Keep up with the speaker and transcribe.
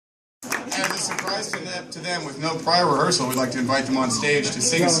As a surprise to them, with no prior rehearsal, we'd like to invite them on stage to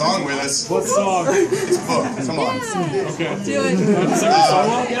sing a song with us. What song? It's Book. Come on. Okay. Do it.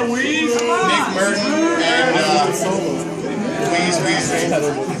 Yeah, we. Nick Murden and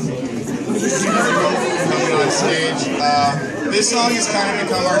coming on stage. This song has kind of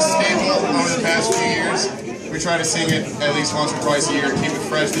become our staple over the past few years. We try to sing it at least once or twice a year and keep it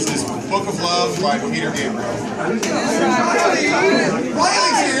fresh. This is Book of Love by Peter Gabriel. Riley's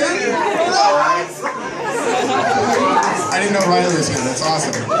here! I didn't know Riley was here. That's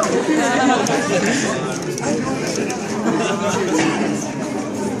awesome.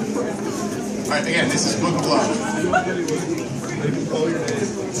 Alright, again, this is Book of Love.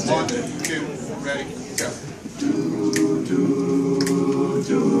 1, 2, ready, go.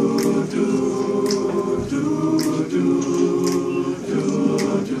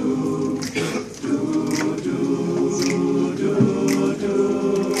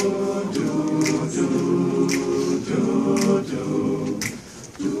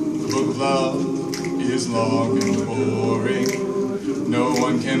 The book of love is long and boring. No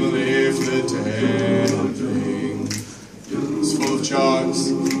one can lift the damn thing. It's full of charts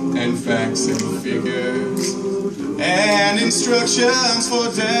and facts and figures and instructions for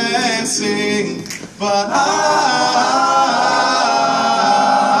dancing, but I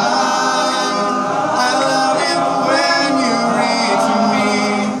love it when you read to me,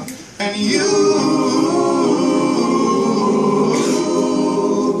 and you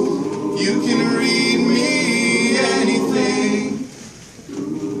can read me anything.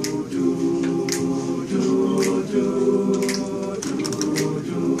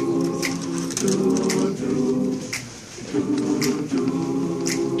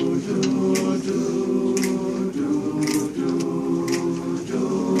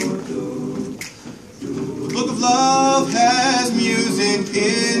 Love has music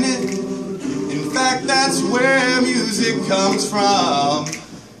in it. In fact, that's where music comes from.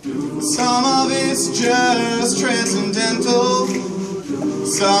 Some of it's just transcendental,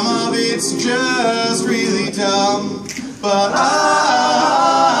 some of it's just really dumb, but I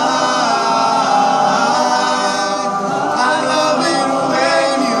love it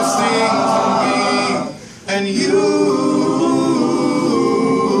when you sing to me, and you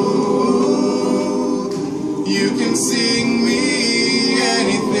can sing me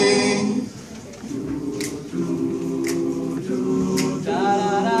anything.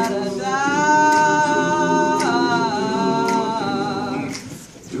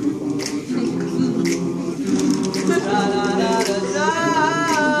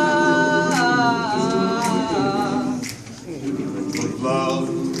 Love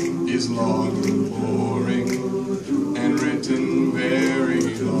is long and boring and written very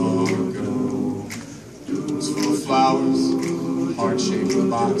long ago. It's full of flowers, heart-shaped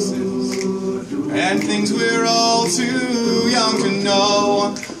boxes, and things we're all too young to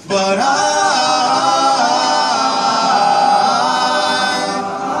know. But I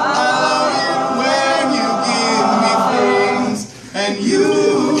love it when you give me things, and you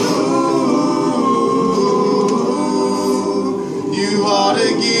ought to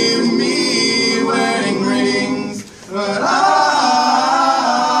give me wedding rings. But I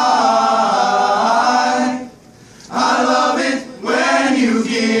love it when you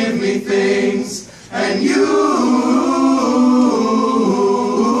give me things, and you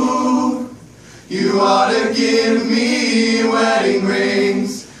ought to give me wedding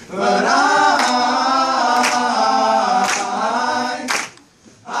rings. But I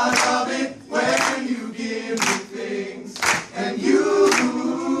love it when you give me things, and you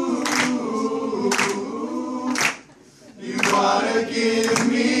ought to give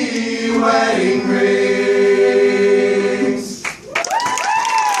me wedding rings.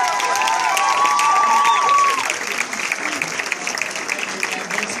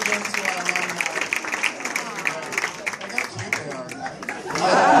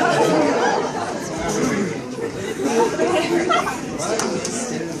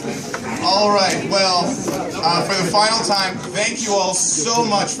 All right, well, for the final time, thank you all so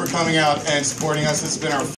much for coming out and supporting us. It's been our